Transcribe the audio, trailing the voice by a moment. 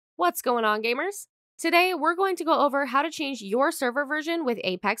What's going on, gamers? Today, we're going to go over how to change your server version with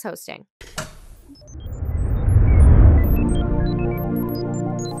Apex hosting.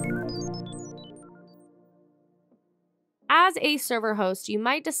 As a server host, you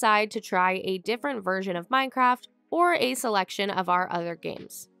might decide to try a different version of Minecraft or a selection of our other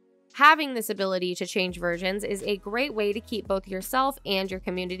games. Having this ability to change versions is a great way to keep both yourself and your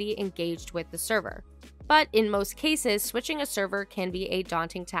community engaged with the server. But in most cases, switching a server can be a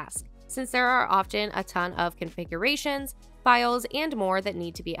daunting task, since there are often a ton of configurations, files, and more that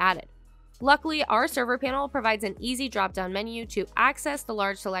need to be added. Luckily, our server panel provides an easy drop-down menu to access the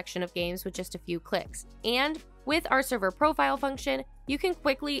large selection of games with just a few clicks, and with our server profile function, you can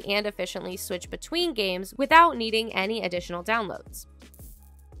quickly and efficiently switch between games without needing any additional downloads.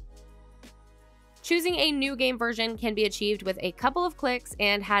 Choosing a new game version can be achieved with a couple of clicks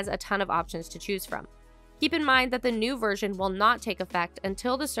and has a ton of options to choose from. Keep in mind that the new version will not take effect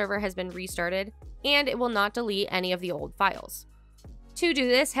until the server has been restarted, and it will not delete any of the old files. To do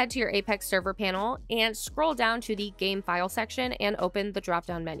this, head to your Apex server panel and scroll down to the Game File section and open the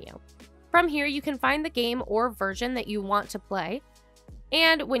drop-down menu. From here, you can find the game or version that you want to play,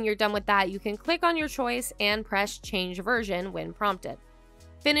 and when you're done with that, you can click on your choice and press Change Version when prompted.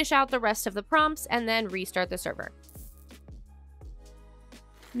 Finish out the rest of the prompts and then restart the server.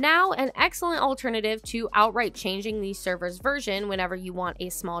 Now, an excellent alternative to outright changing the server's version whenever you want a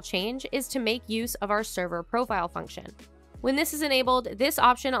small change is to make use of our server profile function. When this is enabled, this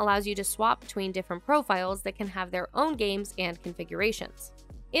option allows you to swap between different profiles that can have their own games and configurations.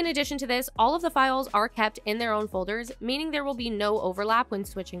 In addition to this, all of the files are kept in their own folders, meaning there will be no overlap when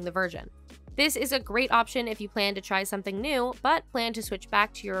switching the version. This is a great option if you plan to try something new, but plan to switch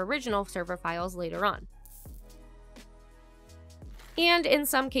back to your original server files later on. And in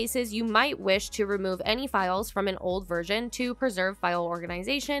some cases, you might wish to remove any files from an old version to preserve file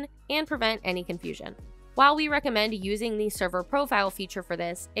organization and prevent any confusion. While we recommend using the server profile feature for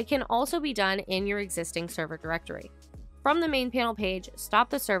this, it can also be done in your existing server directory. From the main panel page, stop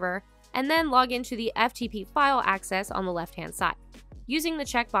the server, and then log into the FTP file access on the left-hand side. Using the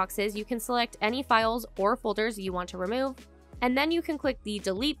checkboxes, you can select any files or folders you want to remove, and then you can click the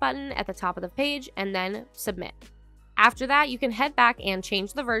delete button at the top of the page and then submit. After that, you can head back and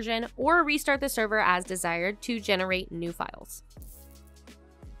change the version or restart the server as desired to generate new files.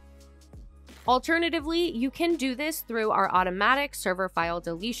 Alternatively, you can do this through our automatic server file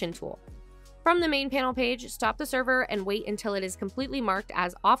deletion tool. From the main panel page, stop the server and wait until it is completely marked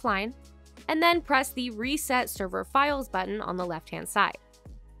as offline, and then press the Reset Server Files button on the left-hand side.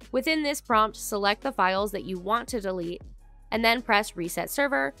 Within this prompt, select the files that you want to delete, and then press Reset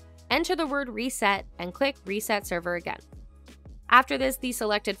Server, enter the word reset, and click Reset Server again. After this, the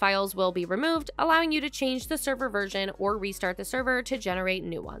selected files will be removed, allowing you to change the server version or restart the server to generate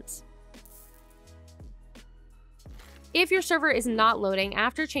new ones. If your server is not loading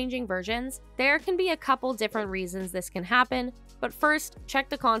after changing versions, there can be a couple different reasons this can happen, but first, check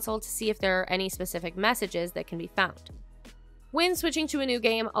the console to see if there are any specific messages that can be found. When switching to a new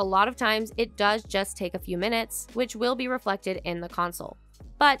game, a lot of times it does just take a few minutes, which will be reflected in the console.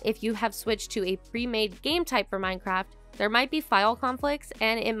 But if you have switched to a pre-made game type for Minecraft, there might be file conflicts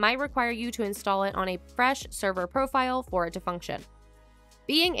and it might require you to install it on a fresh server profile for it to function.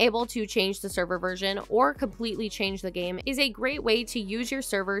 Being able to change the server version or completely change the game is a great way to use your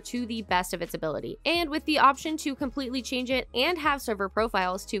server to the best of its ability. And with the option to completely change it and have server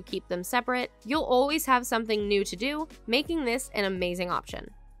profiles to keep them separate, you'll always have something new to do, making this an amazing option.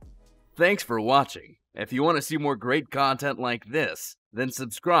 Thanks for watching. If you want to see more great content like this, then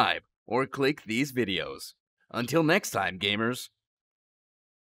subscribe or click these videos. Until next time, gamers.